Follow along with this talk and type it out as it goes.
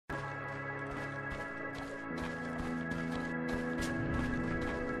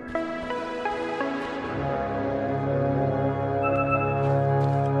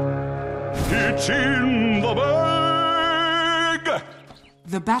It's in the bag!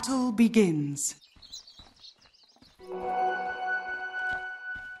 The battle begins.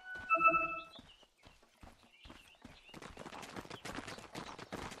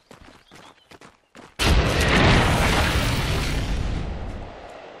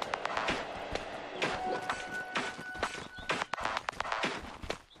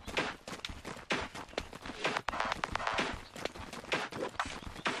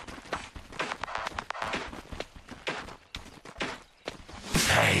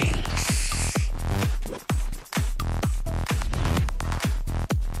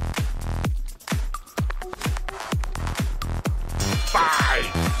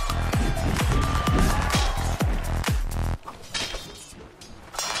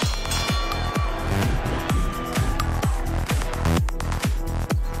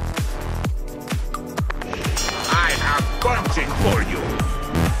 For you.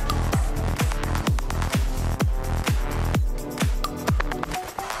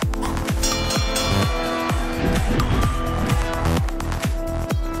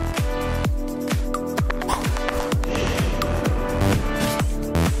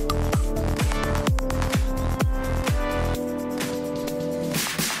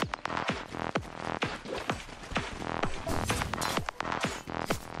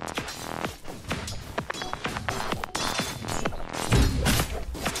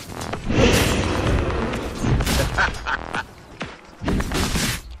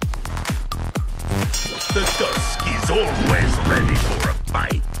 The Tusk is always ready for a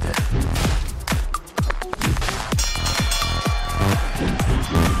fight.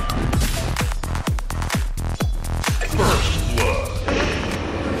 First blood.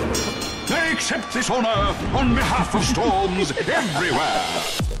 I accept this honor on behalf of storms everywhere.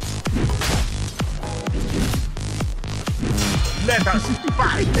 Let us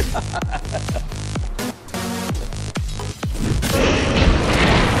fight!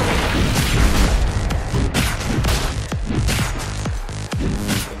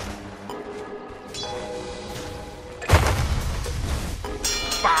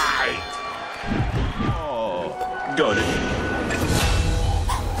 Got it.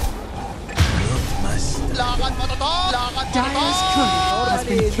 Dire's courier has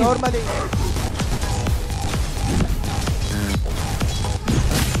been killed.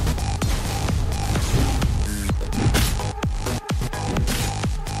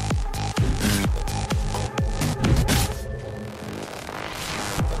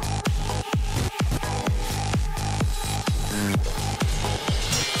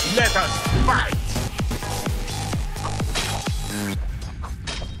 Let us fight!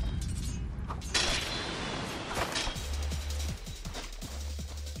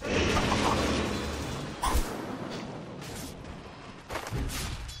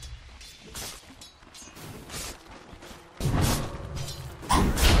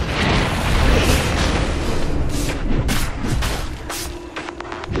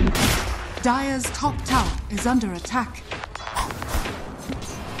 Dire's top tower is under attack.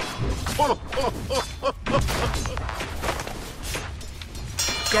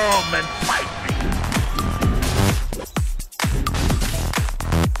 Come and fight me!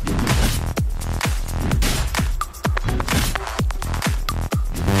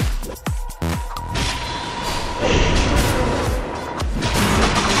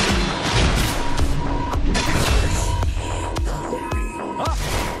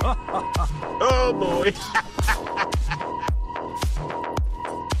 Oh boy!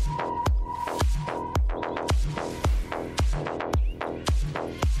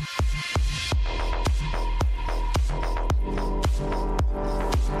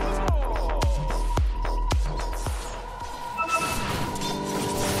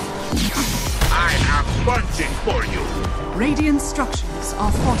 Punching for you. Radiant structures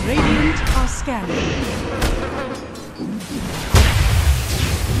are fought. Radiant are scanning.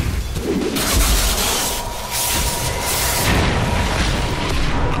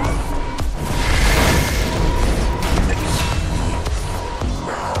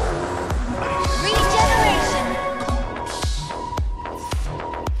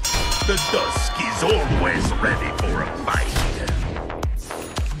 The Tusk is always ready for a fight.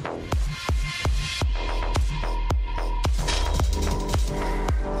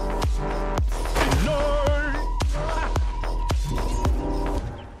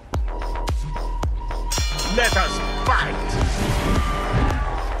 Let us fight!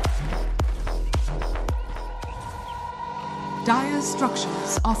 Dire's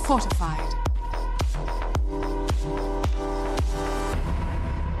structures are fortified.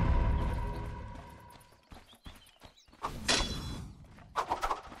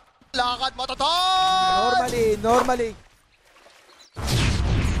 Lakad mo Normally.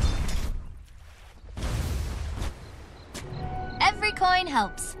 Every coin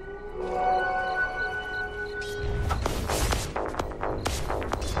helps.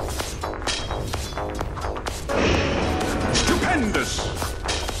 Stupendous!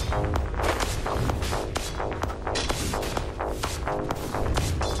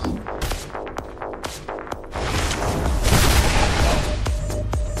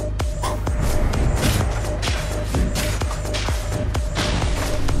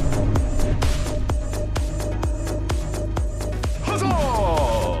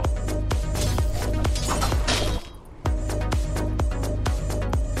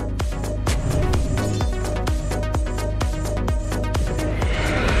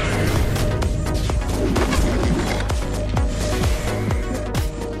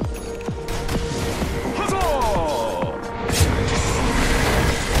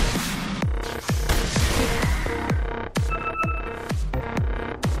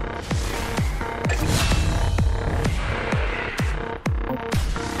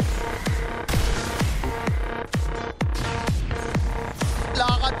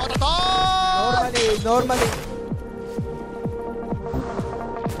 Normally.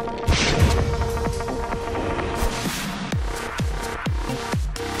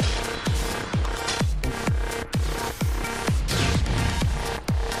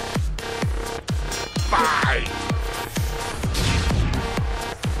 Fight!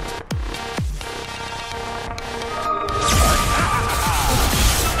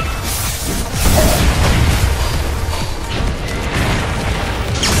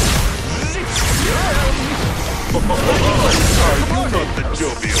 Are you not the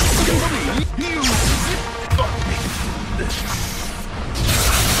jovial? You got me.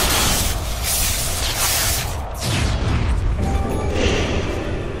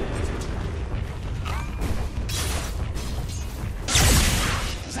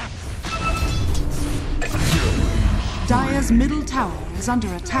 Dire's middle tower is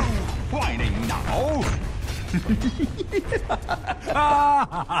under attack. Whining now?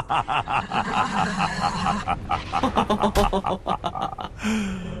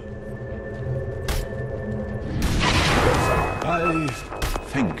 I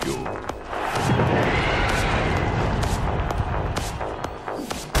thank you.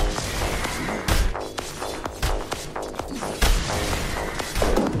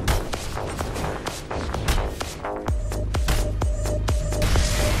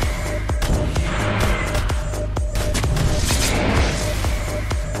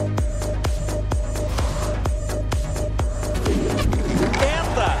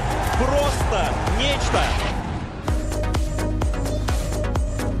 Это просто нечто!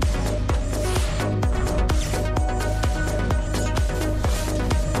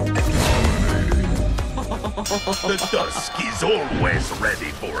 The Tusk is always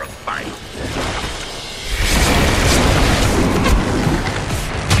ready for a fight.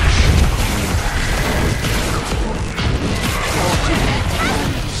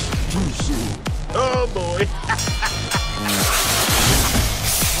 Oh boy!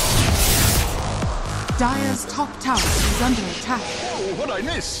 Dire's top tower is under attack. Oh, what'd I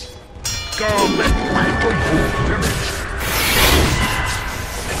miss? Come and fight for your village.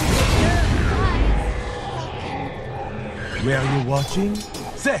 Were you watching?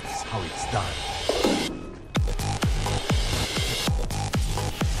 That's how it's done.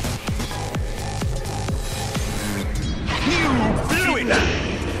 You blew it up.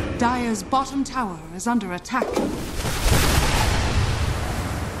 Dire's bottom tower is under attack.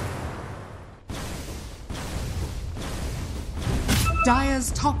 Dire's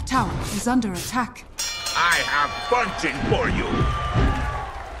top tower is under attack. I have bunting for you.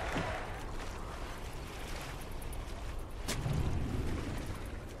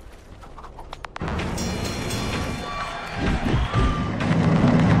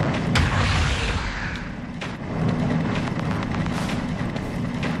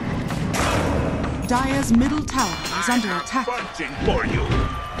 Dire's middle tower is under attack. Bunting for you.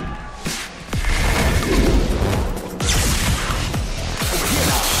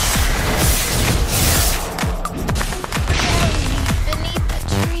 Beneath the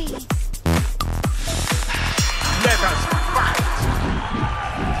tree. Let us fight.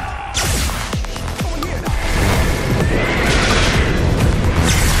 Over here now.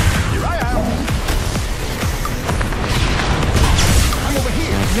 Here I am. I'm over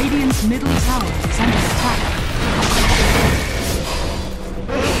here. Radiant's middle tower is under attack.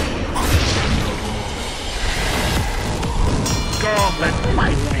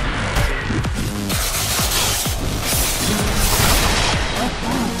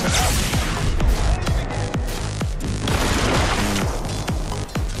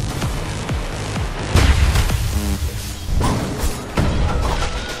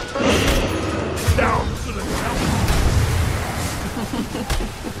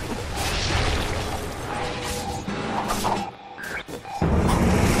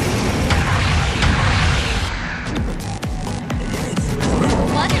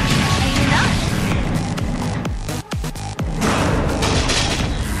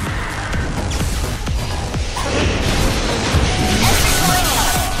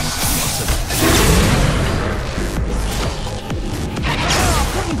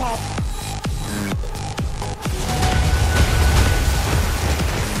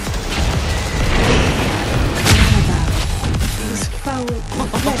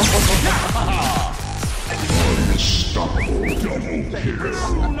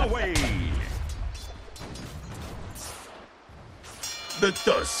 Soon away. The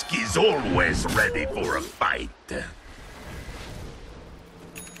Tusk is always ready for a fight.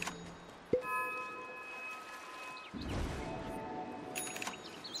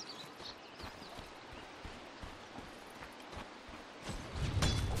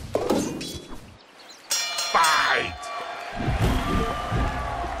 Fight!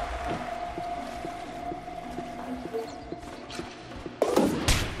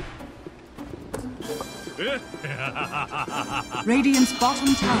 Radiant's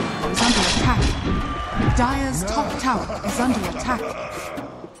bottom tower is under attack. Dire's top tower is under attack.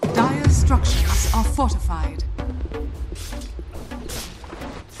 Dire's structures are fortified.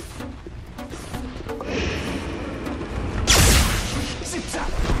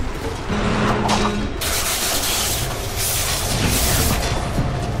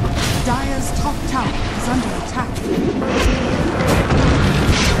 Dire's top tower is under attack.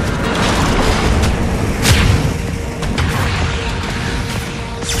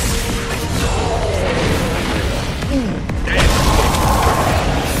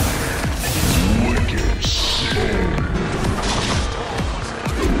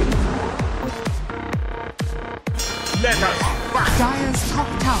 Let us fight! Dire's top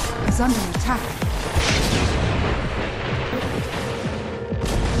tower is under attack.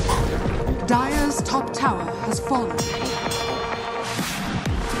 Dire's top tower has fallen.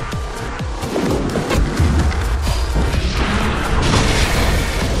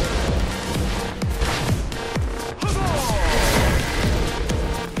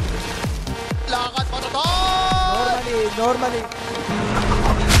 Normally.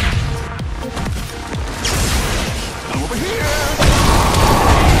 Over here.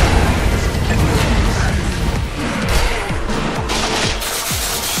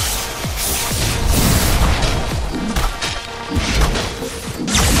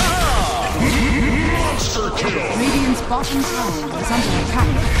 Monster kill. Radiant's bottom tower is under attack.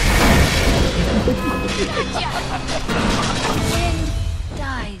 Wind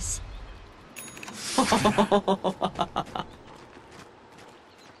dies.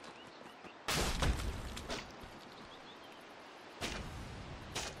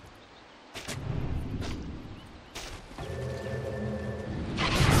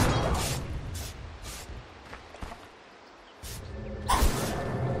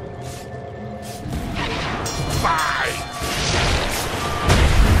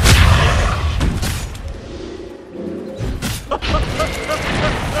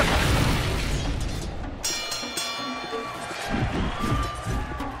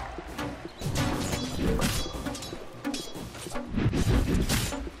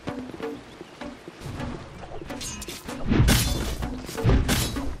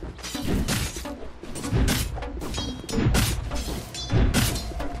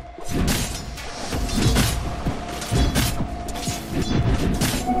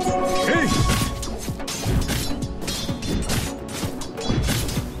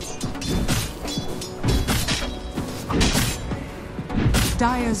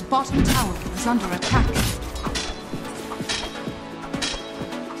 Dire's bottom tower is under attack.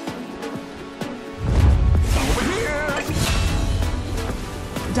 Over here.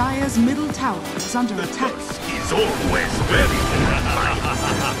 Dire's middle tower is under attack. He's always ready for a fight.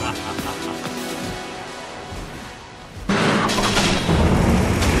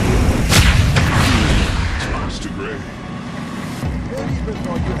 Drops to gray. They even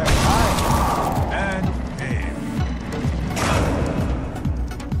know you have time and pain.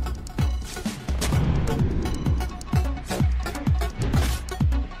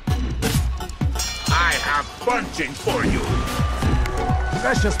 I have punching for you.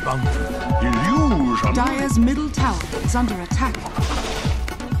 Precious bounty. Illusion. Dire's middle tower is under attack.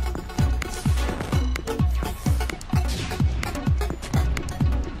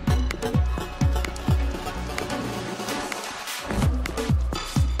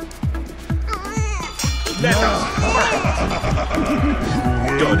 Let us fight.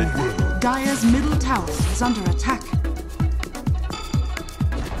 Done it. Dire's middle tower is under attack.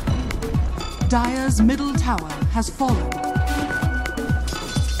 Dire's middle tower has fallen.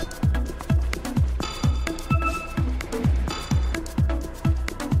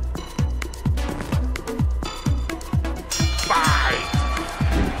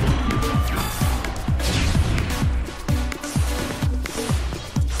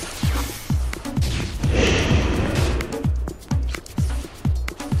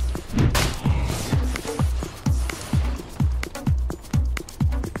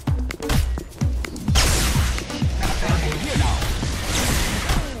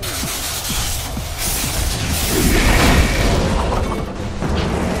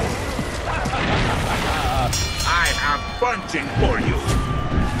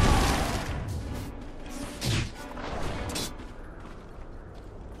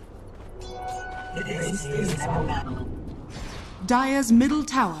 Dire's middle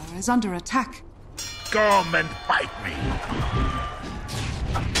tower is under attack. Come and fight me.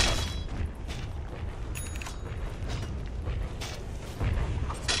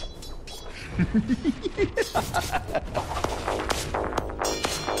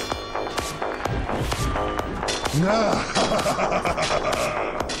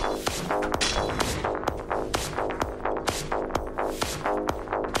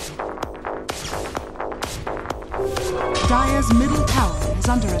 Dire's middle tower is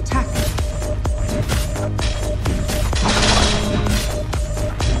under attack.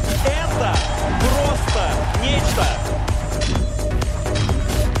 Это просто нечто.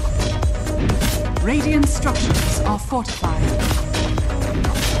 Radiant structures are fortified.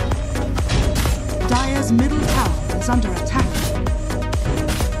 Dire's middle tower is under attack.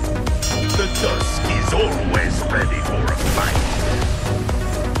 The Tusk is always ready for a fight.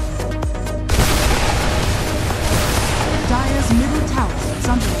 Dire's middle tower is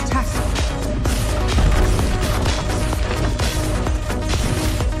under attack.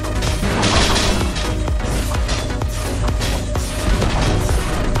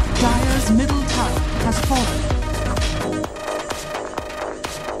 Dire's middle tower has fallen.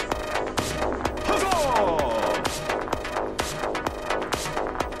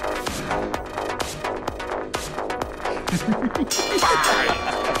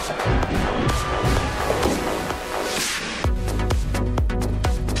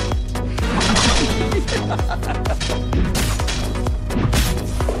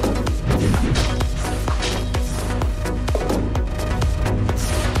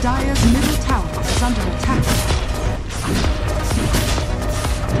 Dire's middle tower is under attack.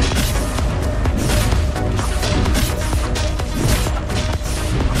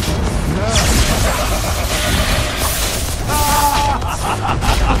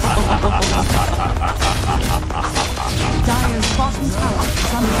 Dire's bottom tower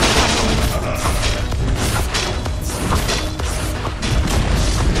is under attack.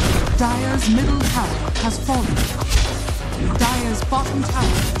 Dire's middle tower has fallen. Dire's bottom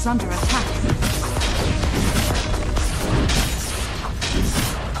tower is under attack.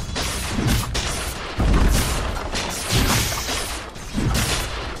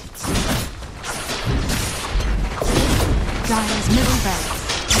 Dire's middle barracks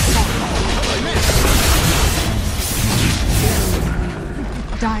is fallen.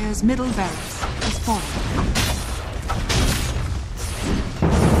 Dire's middle barracks is fallen.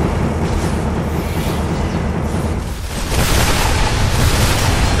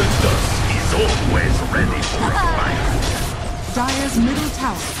 Always ready for a fight. Dire's middle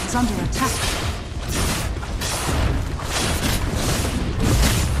tower is under attack.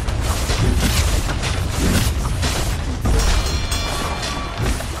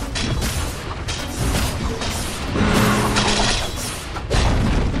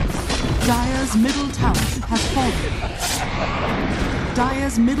 Dire's middle tower has fallen.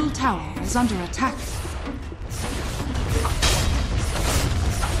 Dire's middle tower is under attack.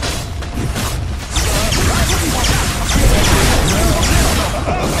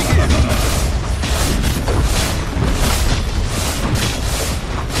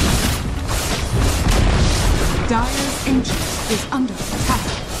 Dire's ancient is under attack.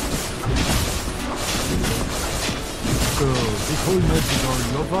 So, this whole match is all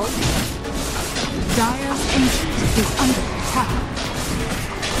your fault? Dire's ancient is under attack.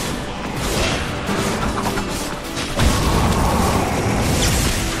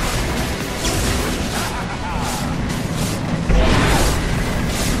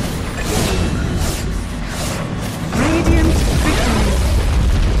 Radiant victory.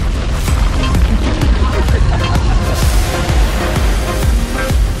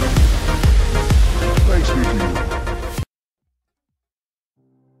 Thanks, Vicky.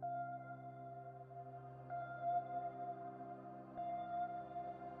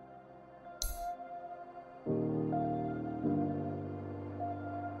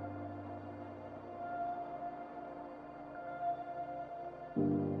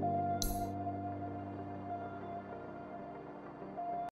 You